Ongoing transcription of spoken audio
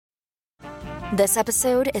This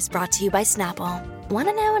episode is brought to you by Snapple. Want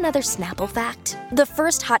to know another Snapple fact? The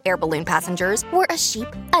first hot air balloon passengers were a sheep,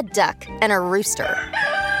 a duck, and a rooster.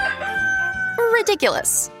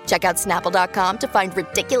 Ridiculous. Check out Snapple.com to find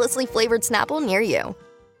ridiculously flavored Snapple near you.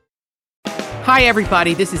 Hi,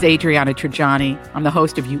 everybody. This is Adriana Trajani. I'm the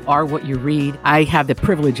host of You Are What You Read. I have the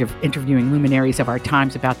privilege of interviewing luminaries of our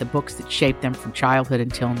times about the books that shaped them from childhood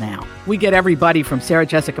until now. We get everybody from Sarah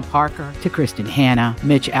Jessica Parker to Kristen Hanna,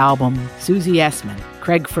 Mitch Albom, Susie Essman,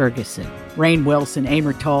 Craig Ferguson, Rainn Wilson,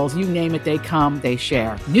 Amor Tolls, you name it, they come, they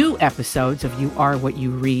share. New episodes of You Are What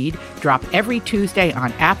You Read drop every Tuesday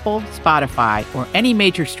on Apple, Spotify, or any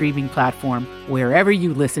major streaming platform wherever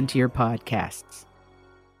you listen to your podcasts.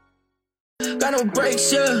 What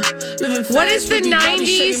is the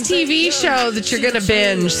 90s TV show that you're going to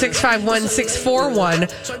binge?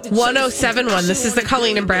 651-641-1071. This is the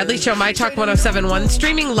Colleen and Bradley Show, My Talk 1071,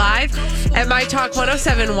 streaming live at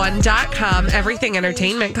MyTalk1071.com. Everything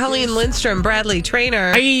Entertainment. Colleen Lindstrom, Bradley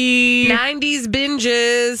Trainer. Hey. 90s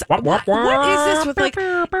binges. What is this with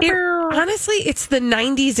honestly, it's the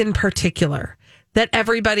 90s in particular that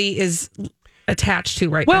everybody is attached to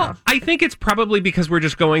right now. Well, I think it's probably because we're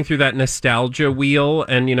just going through that nostalgia wheel,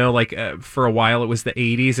 and for a while it was the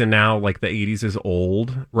 80s, and now the 80s is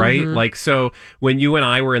old, right? Mm-hmm. So when you and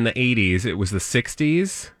I were in the 80s, it was the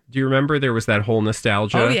 60s. Do you remember there was that whole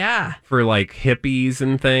nostalgia? Oh yeah, for hippies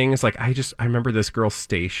and things. I remember this girl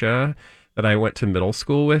Stacia that I went to middle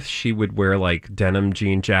school with. She would wear denim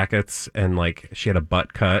jean jackets, and she had a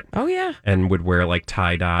butt cut. Oh yeah, and would wear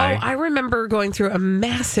tie dye. Oh, I remember going through a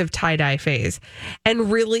massive tie dye phase,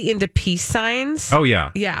 and really into peace signs. Oh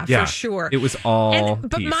yeah, for sure. It was all.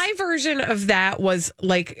 But peace. my version of that was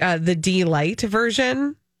the D-Light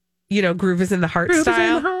version. Groove is in the heart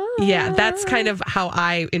style. Yeah, that's kind of how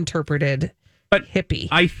I interpreted. But hippie.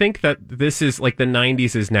 I think that this is the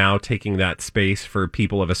 90s is now taking that space for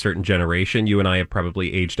people of a certain generation. You and I have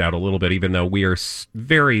probably aged out a little bit, even though we are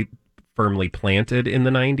very firmly planted in the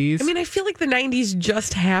 90s. I mean, I feel like the 90s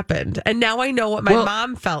just happened. And now I know what my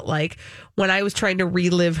mom felt like when I was trying to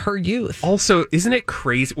relive her youth. Also, isn't it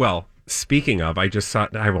crazy? Well, speaking of, I just saw,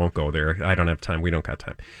 I won't go there. I don't have time. We don't got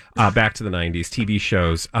time. Back to the 90s, TV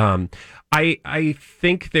shows. I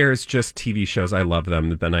think there's just TV shows. I love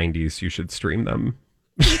them. The 90s, you should stream them.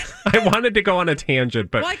 I wanted to go on a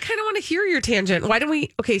tangent, but... Well, I kind of want to hear your tangent. Why don't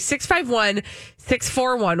we... Okay,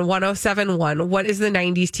 651-641-1071. What is the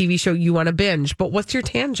 90s TV show you want to binge? But what's your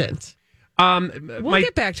tangent? We'll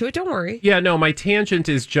get back to it. Don't worry. Yeah, no, my tangent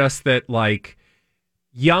is just that,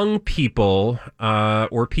 young people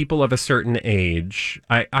or people of a certain age,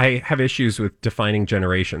 I have issues with defining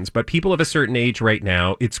generations, but people of a certain age right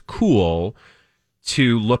now, it's cool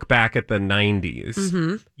to look back at the 90s.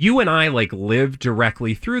 Mm-hmm. You and I lived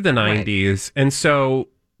directly through the 90s. Right. And so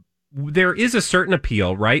there is a certain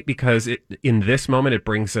appeal, right? Because in this moment, it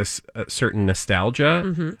brings us a certain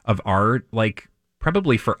nostalgia of our,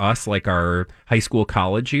 probably for us, our high school,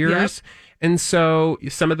 college years. Yep. And so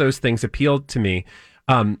some of those things appealed to me.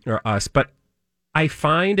 Or us, but I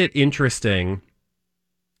find it interesting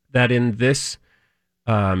that in this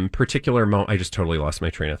particular moment, I just totally lost my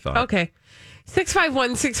train of thought. Okay.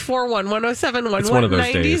 651-641-1071. It's one of those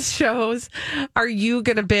 90s days. shows are you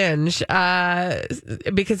going to binge?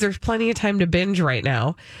 Because there's plenty of time to binge right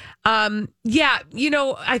now. I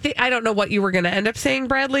don't know what you were going to end up saying,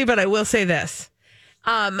 Bradley, but I will say this.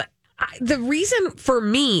 The reason for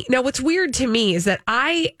me, now what's weird to me is that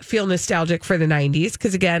I feel nostalgic for the 90s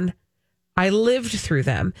because, again, I lived through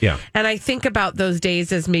them. Yeah. And I think about those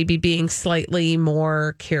days as maybe being slightly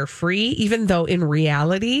more carefree, even though in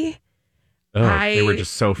reality... they were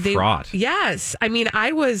just so fraught. Yes. I mean,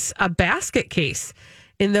 I was a basket case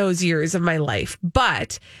in those years of my life.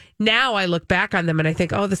 But now I look back on them and I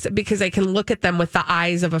think, because I can look at them with the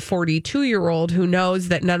eyes of a 42-year-old who knows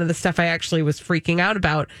that none of the stuff I actually was freaking out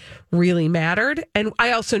about really mattered. And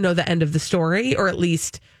I also know the end of the story, or at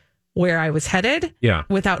least where I was headed. Yeah.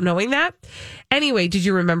 Without knowing that. Anyway, did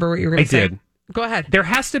you remember what you were going to say? I did. Go ahead.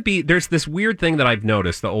 There's this weird thing that I've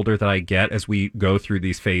noticed the older that I get as we go through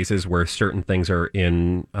these phases where certain things are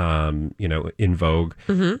in vogue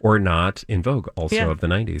or not in vogue also of the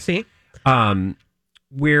 90s. See?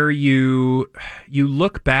 Where you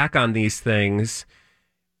look back on these things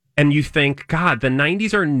and you think, God, the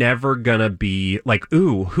 90s are never gonna be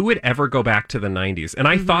ooh, who would ever go back to the 90s? And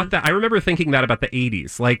I thought that, I remember thinking that about the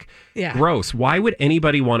 80s, gross. Why would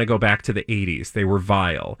anybody want to go back to the 80s? They were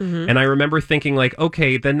vile. And I remember thinking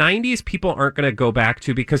okay, the 90s people aren't gonna go back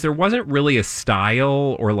to because there wasn't really a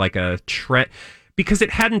style or a trend. because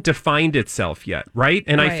it hadn't defined itself yet, right?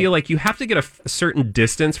 And I feel like you have to get a certain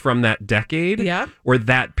distance from that decade or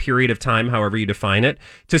that period of time, however you define it,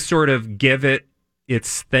 to sort of give it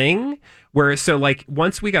its thing. Whereas, so like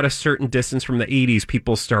once we got a certain distance from the 80s,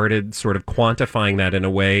 people started sort of quantifying that in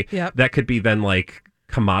a way that could be then like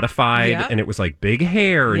commodified, and it was like big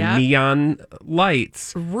hair and neon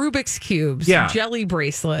lights, Rubik's cubes, jelly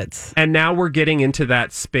bracelets. And now we're getting into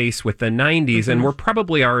that space with the 90s, and we're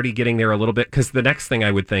probably already getting there a little bit, because the next thing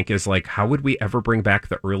I would think is like, how would we ever bring back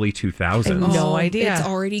the early 2000s? No idea. It's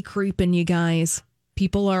already creeping, you guys.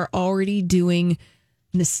 People are already doing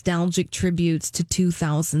nostalgic tributes to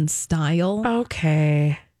 2000s style.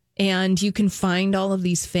 Okay. And you can find all of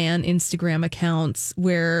these fan Instagram accounts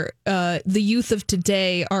where the youth of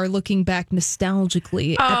today are looking back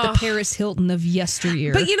nostalgically at the Paris Hilton of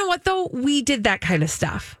yesteryear. But you know what, though? We did that kind of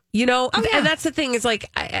stuff, you know? And that's the thing is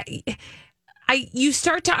like, you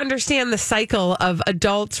start to understand the cycle of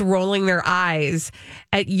adults rolling their eyes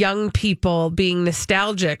at young people being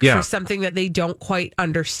nostalgic for something that they don't quite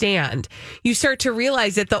understand. You start to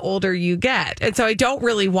realize it the older you get. And so I don't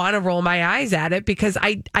really want to roll my eyes at it because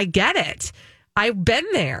I get it. I've been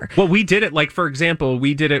there. Well, we did it, like, for example,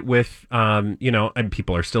 we did it with, and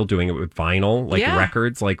people are still doing it with vinyl, like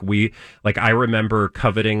records. Like I remember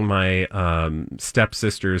coveting my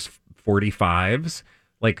stepsister's 45s.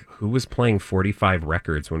 Like, who was playing 45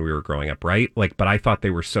 records when we were growing up, right? Like, but I thought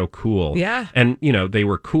they were so cool. Yeah. And, they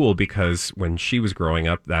were cool because when she was growing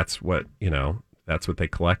up, that's what they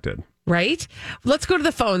collected. Right? Let's go to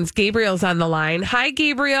the phones. Gabriel's on the line. Hi,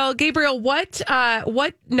 Gabriel. Gabriel, what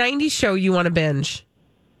 90s show you want to binge?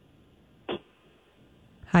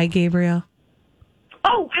 Hi, Gabriel.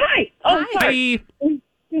 Oh, hi. Oh, hi. Sorry.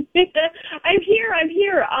 I'm here.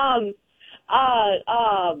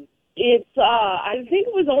 It's I think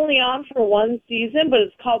it was only on for one season, but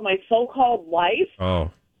it's called My So-Called Life. Oh,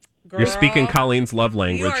 girl, you're speaking Colleen's love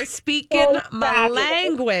language. You are speaking my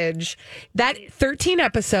language. That 13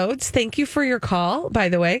 episodes. Thank you for your call, by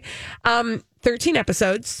the way. 13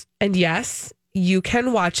 episodes, and yes, you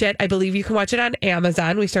can watch it. I believe you can watch it on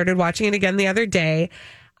Amazon. We started watching it again the other day.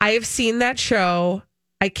 I have seen that show,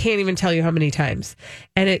 I can't even tell you how many times,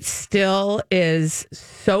 and it still is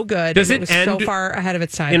so good. Does it was end so far ahead of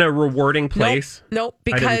its time in a rewarding place? Nope,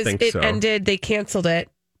 because it ended. They canceled it.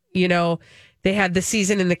 They had the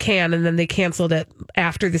season in the can, and then they canceled it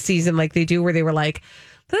after the season, like they do, where they were like,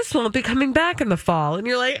 "This won't be coming back in the fall," and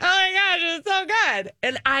you're like, "Oh my gosh, it's so good!"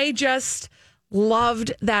 And I just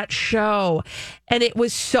loved that show, and it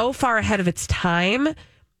was so far ahead of its time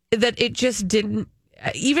that it just didn't.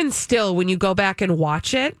 Even still, when you go back and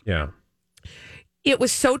watch it, it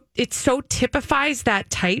so typifies that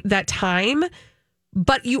time,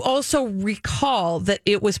 but you also recall that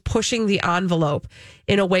it was pushing the envelope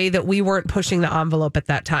in a way that we weren't pushing the envelope at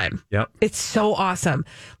that time. Yep. It's so awesome.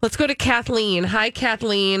 Let's go to Kathleen. Hi,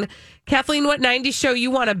 Kathleen. Kathleen, what 90s show you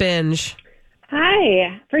want to binge?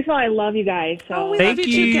 Hi. First of all, I love you guys. So we love you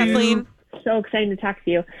too, Kathleen. So excited to talk to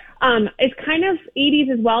you. It's kind of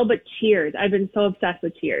 80s as well, but Cheers. I've been so obsessed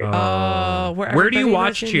with Cheers. Where do you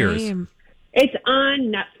watch Cheers? It's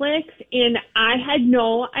on Netflix, and I had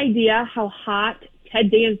no idea how hot Ted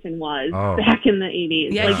Danson was back in the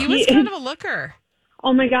 80s. Yeah, he was kind of a looker.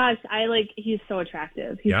 Oh my gosh, he's so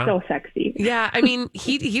attractive. He's so sexy. Yeah, I mean,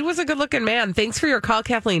 he was a good looking man. Thanks for your call,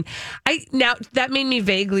 Kathleen. Now that made me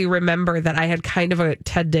vaguely remember that I had kind of a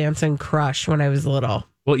Ted Danson crush when I was little.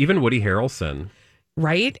 Well, even Woody Harrelson.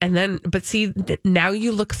 Right? And then, but see, now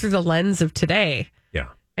you look through the lens of today. Yeah.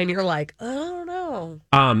 And you're like, I don't know.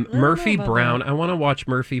 Murphy Brown. I want to watch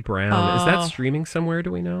Murphy Brown. Is that streaming somewhere?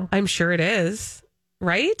 Do we know? I'm sure it is.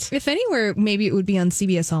 Right? If anywhere, maybe it would be on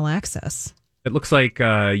CBS All Access. It looks like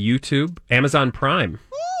YouTube, Amazon Prime.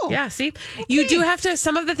 Oh, yeah, see? Okay. You do have to,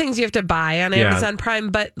 some of the things you have to buy on Amazon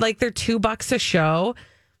Prime, but like they're $2 a show.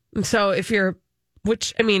 So if you're,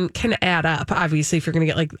 which I mean, can add up, obviously, if you're going to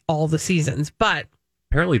get like all the seasons, but.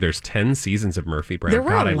 Apparently there's 10 seasons of Murphy Brown. There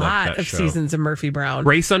were a lot of seasons of Murphy Brown.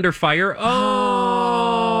 Race Under Fire.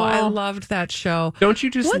 Oh, I loved that show. Don't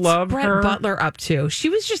you just love Brett her? Butler up to? She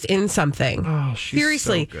was just in something. Oh, she's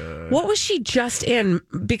seriously. So good. What was she just in?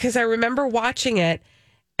 Because I remember watching it,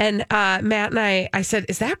 and Matt and I said,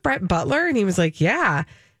 "Is that Brett Butler?" And he was like, "Yeah,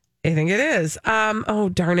 I think it is." Oh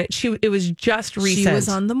darn it! It was just recent. She was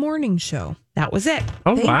on the morning show. That was it.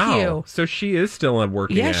 Oh Thank wow! you. So she is still a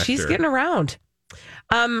working actor. Yeah, she's getting around.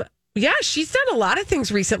 Yeah, she's done a lot of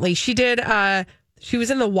things recently. She did. She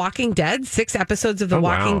was in The Walking Dead, 6 episodes of The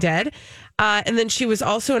Walking Dead. And then she was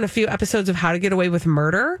also in a few episodes of How to Get Away with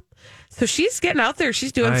Murder. So she's getting out there.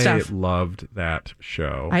 She's doing stuff. I loved that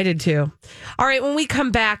show. I did too. All right, when we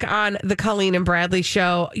come back on the Colleen and Bradley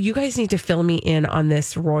show, you guys need to fill me in on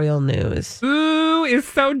this royal news. Ooh, it's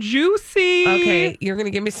so juicy. Okay, you're going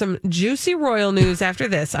to give me some juicy royal news after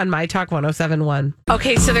this on My Talk 1071.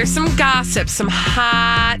 Okay, so there's some gossip, some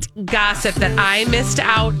hot gossip that I missed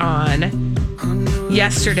out on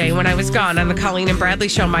yesterday when I was gone on the Colleen and Bradley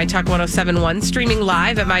show, My Talk 1071, streaming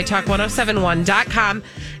live at mytalk1071.com.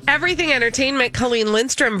 Everything Entertainment, Colleen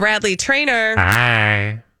Lindstrom, Bradley Trainer.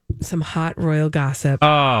 Hi. Some hot royal gossip.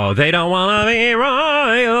 Oh, they don't want to be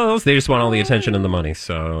royals. They just want all the attention and the money.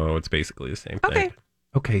 So it's basically the same thing.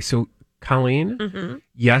 Okay, so Colleen,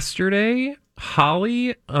 yesterday,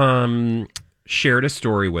 Holly shared a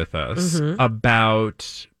story with us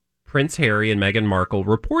about Prince Harry and Meghan Markle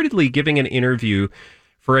reportedly giving an interview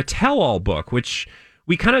for a tell-all book, which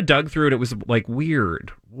we kind of dug through and it was like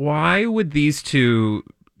weird. Why would these two,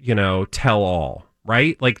 tell all,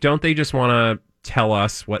 right? Like, don't they just want to tell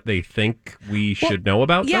us what they think we should know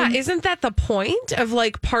about them? Yeah, isn't that the point of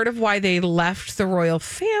like part of why they left the royal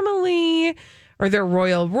family or their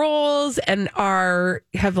royal roles and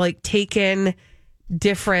have like taken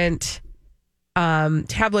different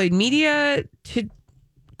tabloid media to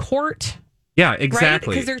court? Yeah,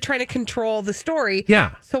 exactly. Because they're trying to control the story.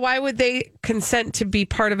 Yeah. So why would they consent to be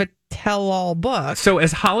part of a tell-all book? So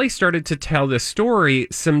as Holly started to tell this story,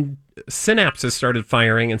 some synapses started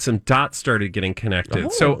firing and some dots started getting connected. Oh.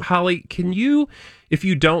 So Holly, can you, if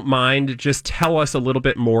you don't mind, just tell us a little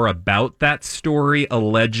bit more about that story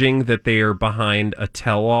alleging that they are behind a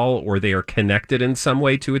tell-all or they are connected in some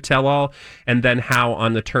way to a tell-all, and then how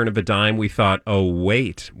on the turn of a dime we thought, oh,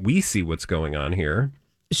 wait, we see what's going on here.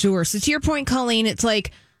 Sure. So to your point, Colleen, it's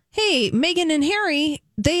like, hey, Meghan and Harry,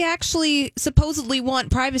 they actually supposedly want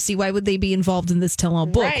privacy. Why would they be involved in this tell-all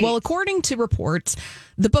book? Right. Well, according to reports,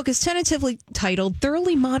 the book is tentatively titled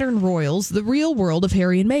Thoroughly Modern Royals, The Real World of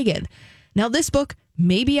Harry and Meghan. Now, this book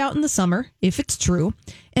may be out in the summer, if it's true,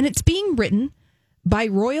 and it's being written by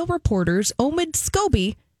royal reporters Omid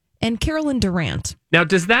Scobie and Carolyn Durant. Now,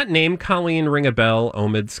 does that name, Colleen, ring a bell,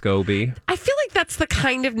 Omid Scobie? I feel like that's the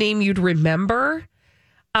kind of name you'd remember.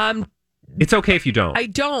 It's okay if you don't. I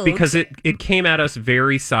don't. Because it came at us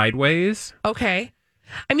very sideways. Okay.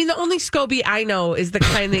 I mean, the only SCOBY I know is the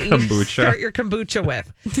kind that you start your kombucha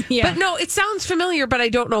with. Yeah. But no, it sounds familiar, but I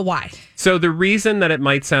don't know why. So the reason that it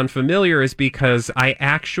might sound familiar is because I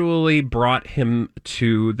actually brought him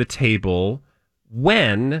to the table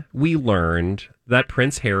when we learned that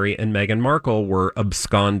Prince Harry and Meghan Markle were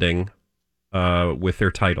absconding with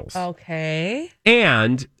their titles. Okay.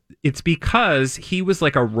 And it's because he was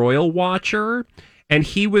like a royal watcher and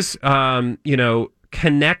he was,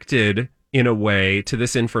 connected in a way to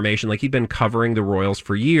this information. Like he'd been covering the royals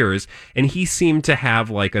for years and he seemed to have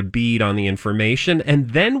like a bead on the information.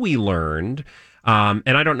 And then we learned, and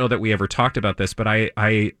I don't know that we ever talked about this, but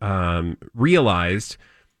I realized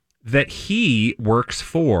that he works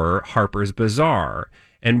for Harper's Bazaar.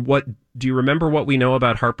 And do you remember what we know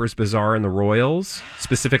about Harper's Bazaar and the royals,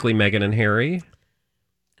 specifically Meghan and Harry?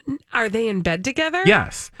 Are they in bed together?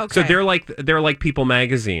 Yes. Okay. So they're like People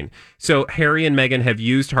Magazine. So Harry and Meghan have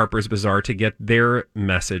used Harper's Bazaar to get their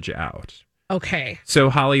message out. Okay. So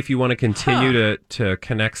Holly, if you want to continue to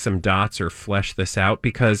connect some dots or flesh this out,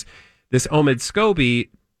 because this Omid Scobie,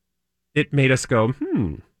 it made us go,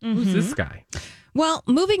 who's this guy? Well,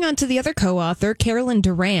 moving on to the other co-author, Carolyn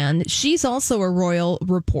Durant, she's also a royal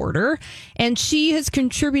reporter, and she has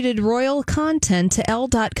contributed royal content to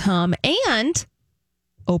Elle.com and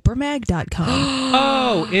OprahMag.com.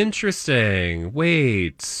 Oh, interesting.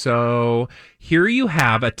 Wait, so here you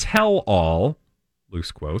have a tell-all,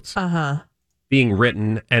 loose quotes, being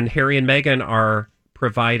written, and Harry and Meghan are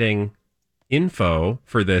providing info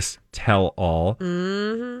for this tell-all.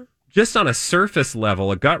 Mm-hmm. Just on a surface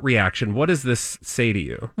level, a gut reaction, what does this say to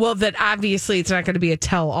you? Well, that obviously it's not going to be a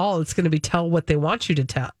tell-all. It's going to be tell what they want you to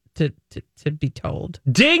tell. To be told.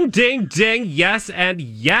 Ding, ding, ding. Yes and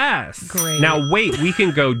yes. Great. Now, wait, we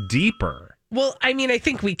can go deeper. Well, I mean, I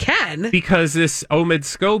think we can. Because this Omid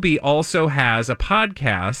Scobie also has a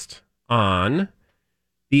podcast on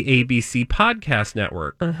the ABC Podcast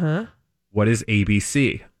Network. Uh-huh. What is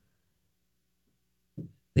ABC?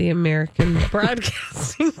 The American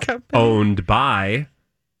Broadcasting Company. Owned by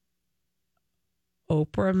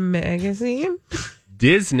Oprah Magazine.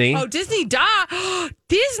 Disney. Oh, Disney.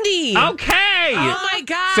 Disney. Okay. Oh, my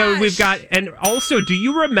gosh. So we've got, and also, do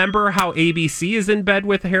you remember how ABC is in bed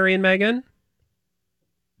with Harry and Meghan?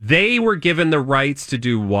 They were given the rights to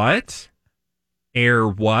do what? Air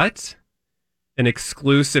what? an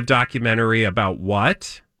exclusive documentary about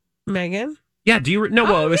what? Meghan? Yeah, do you it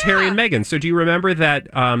was Harry and Meghan. So do you remember that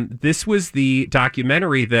this was the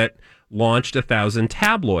documentary that launched 1,000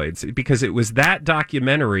 tabloids, because it was that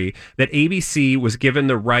documentary that ABC was given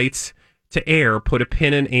the rights to air, put a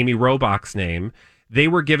pin in Amy Robach's name. They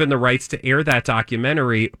were given the rights to air that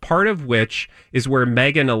documentary, part of which is where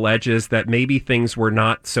Meghan alleges that maybe things were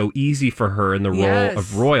not so easy for her in the role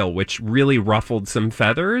of royal, which really ruffled some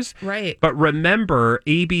feathers. Right. But remember,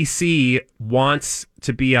 ABC wants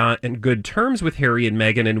to be on in good terms with Harry and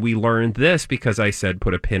Meghan, and we learned this because I said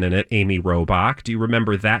put a pin in it, Amy Robach. Do you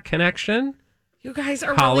remember that connection? You guys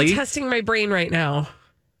are Holly? really testing my brain right now.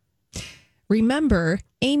 Remember,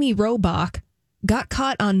 Amy Robach got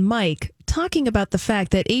caught on mic talking about the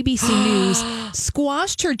fact that ABC News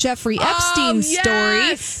squashed her Jeffrey Epstein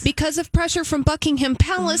story because of pressure from Buckingham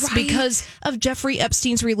Palace because of Jeffrey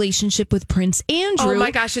Epstein's relationship with Prince Andrew. Oh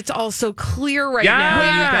my gosh, it's all so clear right now,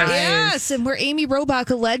 you guys. Yes, and where Amy Robach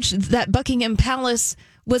alleged that Buckingham Palace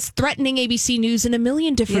was threatening ABC News in a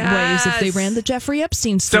million different ways if they ran the Jeffrey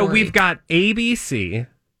Epstein story. So we've got ABC,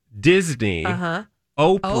 Disney,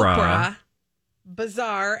 Oprah,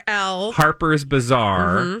 Bazaar, Elle, Harper's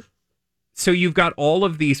Bazaar. So you've got all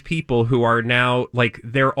of these people who are now, like,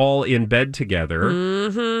 they're all in bed together,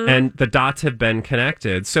 and the dots have been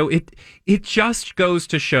connected. So it just goes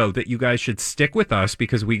to show that you guys should stick with us,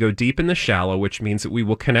 because we go deep in the shallow, which means that we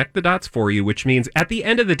will connect the dots for you, which means at the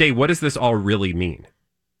end of the day, what does this all really mean?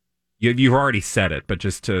 You've already said it, but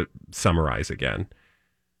just to summarize again.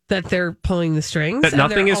 That they're pulling the strings. That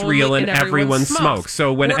nothing is real and everyone smokes.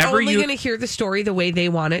 So whenever we're only going to hear the story the way they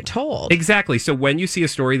want it told. Exactly. So when you see a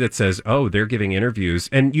story that says, oh, they're giving interviews,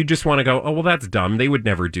 and you just want to go, oh, well, that's dumb. They would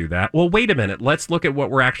never do that. Well, wait a minute. Let's look at what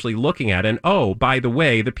we're actually looking at. And oh, by the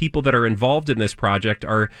way, the people that are involved in this project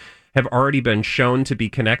have already been shown to be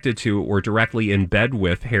connected to or directly in bed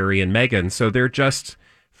with Harry and Meghan. So they're just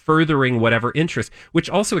furthering whatever interest, which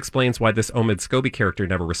also explains why this Omid Scobie character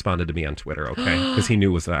never responded to me on Twitter, okay? Because he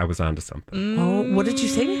knew I was onto something. Oh, what did you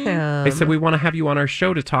say to him? I said, we want to have you on our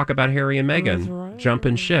show to talk about Harry and Meghan. Right.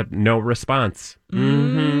 Jumping ship. No response.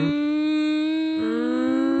 Ooh.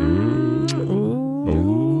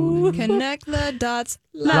 Connect the dots.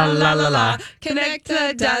 La, la, la, la. Connect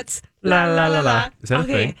the dots. La, la, la, la. Is that a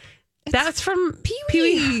thing? That's from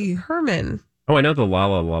Pee-wee Herman. Oh, I know the la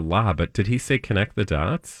la la la, but did he say connect the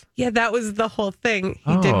dots? Yeah, that was the whole thing.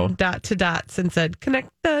 He did dot to dots and said connect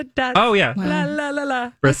the dots. Oh, yeah. Wow. La la la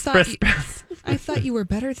la. I thought you were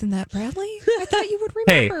better than that, Bradley. I thought you would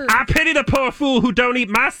remember. Hey, I pity the poor fool who don't eat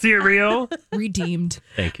my cereal. Redeemed.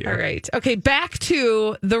 Thank you. All right. Okay, back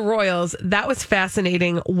to the Royals. That was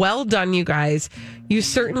fascinating. Well done, you guys. You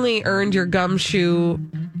certainly earned your gumshoe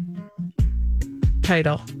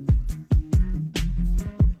title.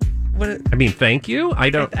 I mean, thank you. I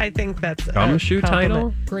think that's gumshoe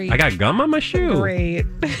title. Great. I got gum on my shoe. Great.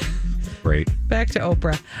 Back to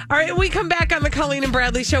Oprah. All right, when we come back on the Colleen and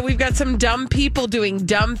Bradley show, we've got some dumb people doing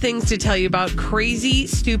dumb things to tell you about. Crazy,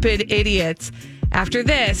 stupid idiots. After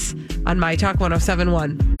this on My Talk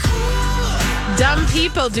 107.1. Dumb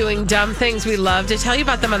people doing dumb things. We love to tell you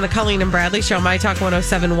about them on the Colleen and Bradley show, My Talk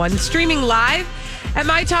 107.1. Streaming live at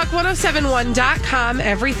MyTalk1071.com.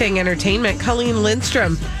 Everything Entertainment. Colleen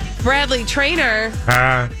Lindstrom. Bradley Trainer.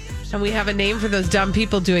 And we have a name for those dumb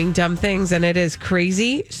people doing dumb things, and it is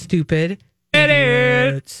crazy, stupid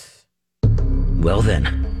idiots. Well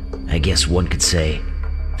then, I guess one could say,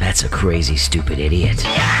 that's a crazy, stupid idiot.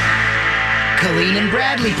 Yeah! Colleen and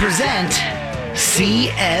Bradley present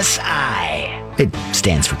CSI. It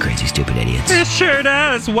stands for Crazy Stupid Idiots. It sure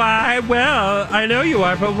does. Why? Well, I know you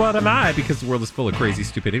are, but what am I? Because the world is full of crazy,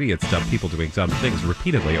 stupid idiots, dumb people doing dumb things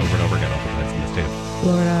repeatedly over and over again. That's in the state of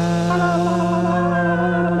Florida.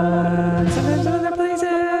 Sometimes other places.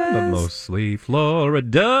 But mostly Florida.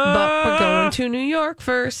 But we're going to New York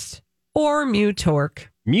first. Or Mutork.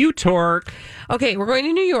 Okay, we're going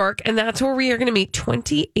to New York, and that's where we are going to meet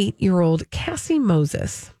 28-year-old Cassie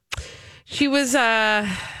Moses. She was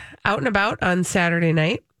out and about on Saturday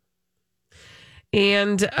night,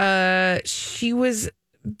 and she was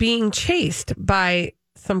being chased by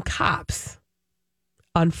some cops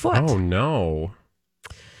on foot. Oh, no.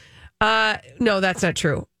 No, that's not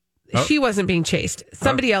true. Oh. She wasn't being chased.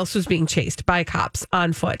 Somebody else was being chased by cops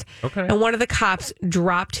on foot. Okay. And one of the cops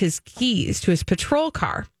dropped his keys to his patrol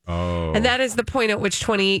car. Oh. And that is the point at which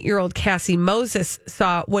 28-year-old Cassie Moses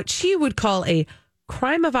saw what she would call a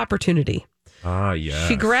crime of opportunity. Ah, yes.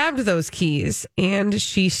 She grabbed those keys and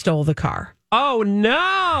she stole the car. Oh,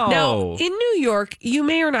 no. Now, in New York, you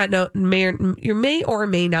may or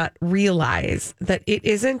may not realize that it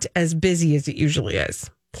isn't as busy as it usually is.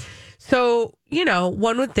 So,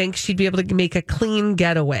 one would think she'd be able to make a clean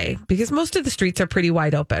getaway because most of the streets are pretty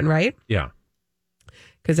wide open, right? Yeah.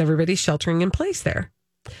 Because everybody's sheltering in place there.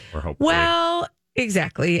 Or hopefully. Well,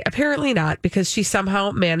 exactly. Apparently not, because she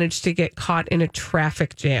somehow managed to get caught in a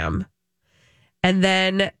traffic jam. And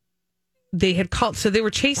then they had called, so they were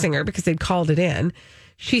chasing her because they'd called it in.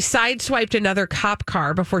 She sideswiped another cop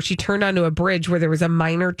car before she turned onto a bridge where there was a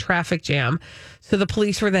minor traffic jam. So the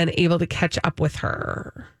police were then able to catch up with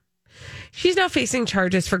her. She's now facing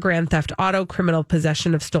charges for grand theft auto, criminal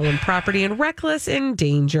possession of stolen property, and reckless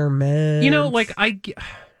endangerment.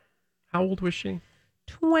 How old was she?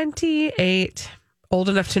 28. Old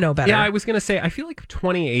enough to know better. Yeah, I was going to say, I feel like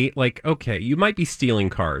 28, okay, you might be stealing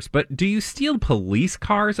cars, but do you steal police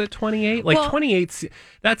cars at 28? 28,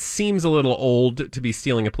 that seems a little old to be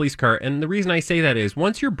stealing a police car. And the reason I say that is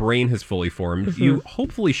once your brain has fully formed, you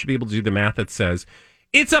hopefully should be able to do the math that says,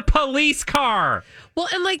 it's a police car. Well,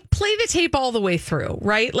 and play the tape all the way through,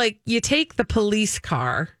 right? You take the police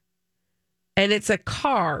car and it's a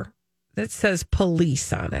car that says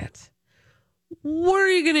police on it. What are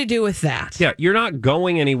you going to do with that? Yeah, you're not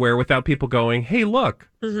going anywhere without people going, hey, look,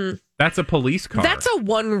 that's a police car. That's a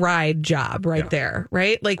one ride job there,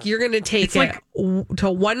 right? You're going to take it to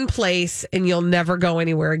one place and you'll never go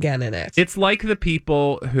anywhere again in it. It's like the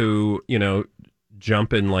people who,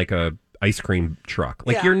 jump in a ice cream truck.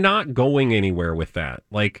 You're not going anywhere with that.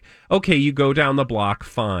 Okay, you go down the block,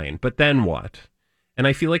 fine. But then what? And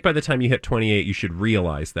I feel like by the time you hit 28, you should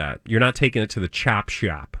realize that. You're not taking it to the chop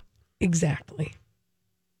shop. Exactly.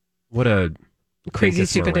 What a crazy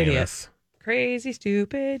stupid idiot. Crazy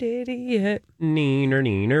stupid idiot.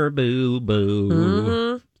 Neener, boo, boo.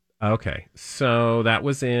 Mm-hmm. Okay, so that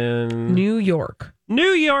was in New York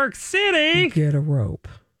City. Get a rope.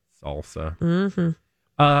 Salsa.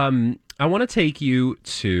 Mm-hmm. I want to take you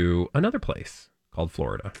to another place called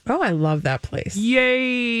Florida. Oh, I love that place.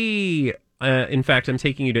 Yay! In fact, I'm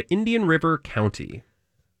taking you to Indian River County,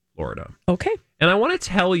 Florida. Okay. And I want to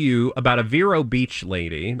tell you about a Vero Beach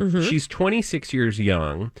lady. Mm-hmm. She's 26 years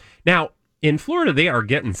young. Now, in Florida, they are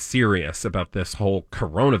getting serious about this whole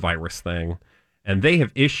coronavirus thing. And they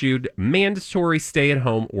have issued mandatory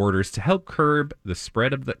stay-at-home orders to help curb the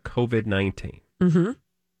spread of the COVID-19. Mm-hmm.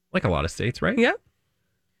 Like a lot of states, right? Yeah.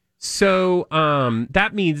 So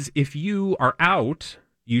that means if you are out,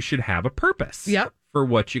 you should have a purpose. Yep. For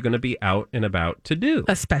what you're going to be out and about to do.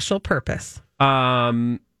 A special purpose.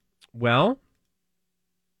 Well,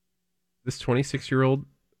 this 26-year-old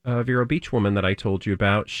Vero Beach woman that I told you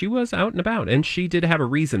about, she was out and about, and she did have a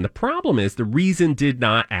reason. The problem is the reason did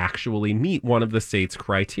not actually meet one of the state's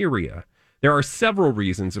criteria. There are several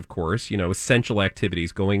reasons, of course, essential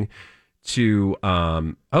activities going to,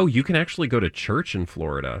 you can actually go to church in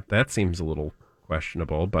Florida. That seems a little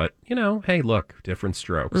questionable, but, hey, look, different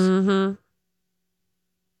strokes. Mm-hmm.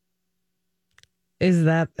 Is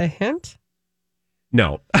that a hint?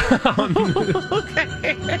 No.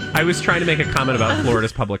 Okay. I was trying to make a comment about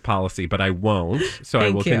Florida's public policy, but I won't. So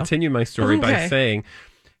I will continue my story by saying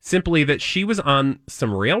simply that she was on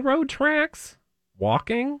some railroad tracks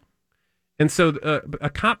walking. And so a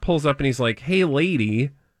cop pulls up and he's like, hey,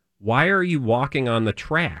 lady, why are you walking on the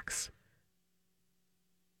tracks?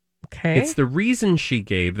 Okay. It's the reason she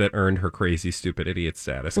gave that earned her crazy, stupid idiot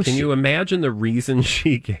status. Can you imagine the reason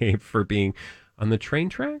she gave for being on the train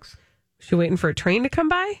tracks? She waiting for a train to come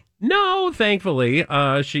by? No, thankfully.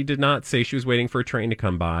 She did not say she was waiting for a train to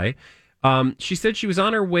come by. She said she was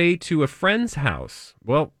on her way to a friend's house.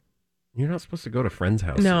 Well, you're not supposed to go to friends'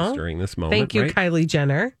 houses during this moment. Thank you, right? Kylie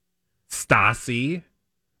Jenner. Stassi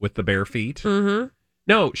with the bare feet. Mm-hmm.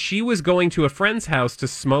 No, she was going to a friend's house to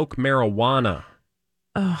smoke marijuana.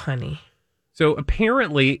 Oh, honey. So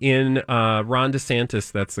apparently in Ron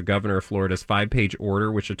DeSantis, that's the governor of Florida's 5-page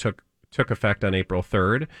order, which took effect on April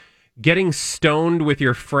 3rd, getting stoned with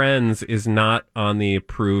your friends is not on the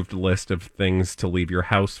approved list of things to leave your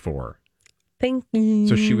house for. Thank you.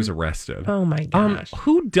 So she was arrested. Oh, my gosh.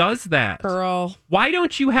 Who does that? Girl. Why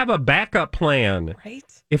don't you have a backup plan? Right?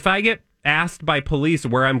 If I get asked by police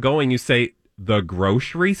where I'm going, you say, the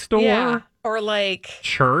grocery store? Yeah. Or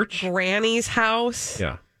church? Granny's house?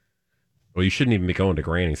 Yeah. Well, you shouldn't even be going to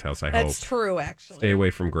Granny's house, I hope. That's true, actually. Stay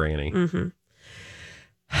away from Granny. Mm-hmm.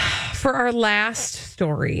 For our last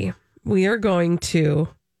story, we are going to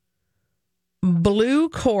Blue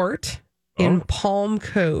Court in Palm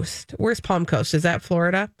Coast. Where's Palm Coast? Is that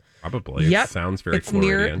Florida? Probably. Yep. It sounds very It's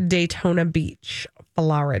near Floridian. Daytona Beach,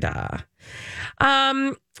 Florida.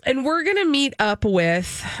 And we're going to meet up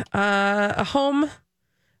with a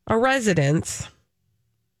residence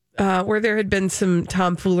where there had been some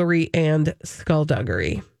tomfoolery and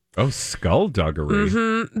skullduggery. Oh, skullduggery.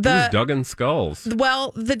 Mm-hmm. Who's dugging skulls?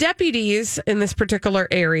 Well, the deputies in this particular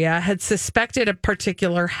area had suspected a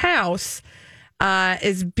particular house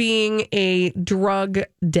as being a drug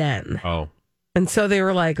den. Oh. And so they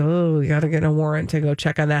were like, oh, we got to get a warrant to go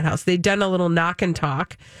check on that house. They'd done a little knock and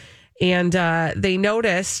talk. And they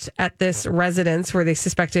noticed at this residence where they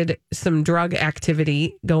suspected some drug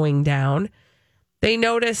activity going down, they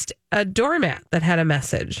noticed a doormat that had a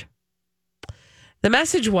message. The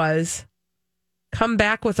message was, come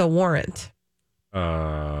back with a warrant.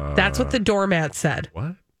 That's what the doormat said.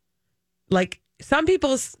 What? Like, some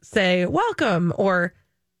people say, welcome or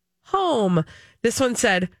home. This one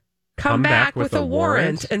said, come back with a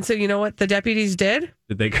warrant. And so you know what the deputies did?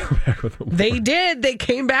 Did they come back with a warrant? They did. They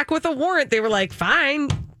came back with a warrant. They were like, fine,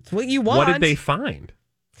 it's what you want. What did they find?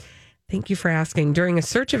 Thank you for asking. During a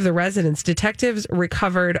search of the residence, detectives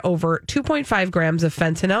recovered over 2.5 grams of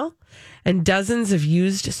fentanyl and dozens of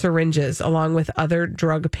used syringes, along with other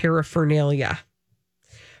drug paraphernalia.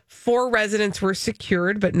 4 residents were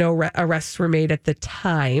secured, but no arrests were made at the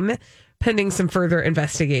time, pending some further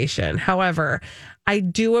investigation. However, I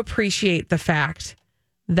do appreciate the fact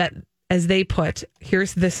that, as they put,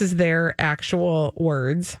 this is their actual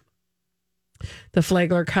words. The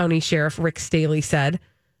Flagler County Sheriff Rick Staley said,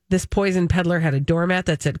 this poison peddler had a doormat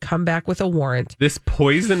that said, come back with a warrant. This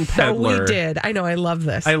poison peddler. So we did. I know. I love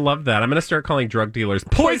this. I love that. I'm going to start calling drug dealers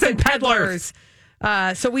poison peddlers.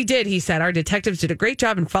 So we did, he said. Our detectives did a great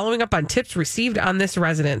job in following up on tips received on this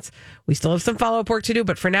residence. We still have some follow-up work to do,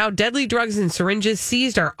 but for now, deadly drugs and syringes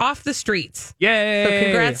seized are off the streets. Yay! So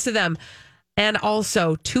congrats to them. And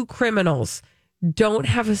also, 2 criminals don't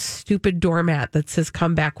have a stupid doormat that says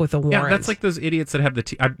come back with a warrant. Yeah, that's like those idiots that have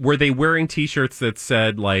were they wearing T-shirts that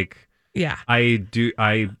said, like, yeah,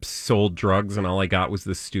 I sold drugs and all I got was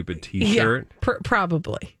this stupid T-shirt? Yeah,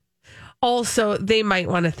 probably. Also, they might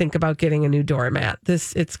want to think about getting a new doormat.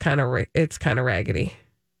 It's kind of raggedy.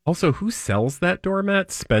 Also, who sells that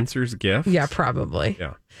doormat? Spencer's Gift? Yeah, probably.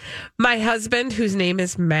 Yeah. My husband, whose name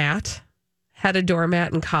is Matt, had a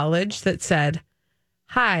doormat in college that said,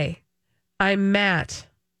 "Hi, I'm Matt,"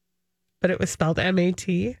 but it was spelled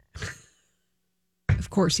M-A-T.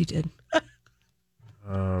 Of course he did.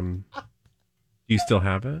 Do you still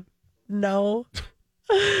have it? No.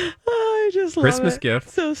 I just love Christmas it. gift.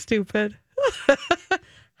 So stupid.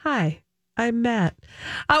 Hi, I'm Matt.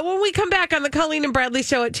 When we come back on the Colleen and Bradley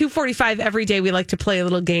Show at 2:45 every day, we like to play a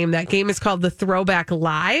little game. That game is called the Throwback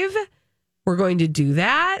Live. We're going to do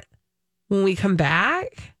that when we come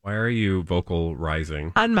back. Why are you vocal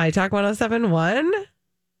rising? On My Talk 107.1.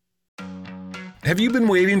 Have you been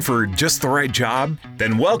waiting for just the right job?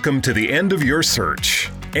 Then welcome to the end of your search.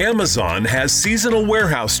 Amazon has seasonal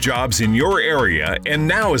warehouse jobs in your area, and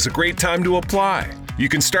now is a great time to apply. You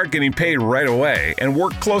can start getting paid right away and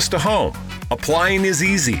work close to home. Applying is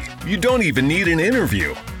easy. You don't even need an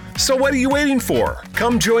interview. So what are you waiting for?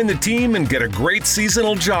 Come join the team and get a great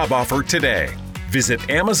seasonal job offer today. Visit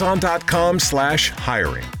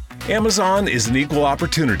Amazon.com/hiring. Amazon is an equal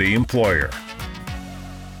opportunity employer.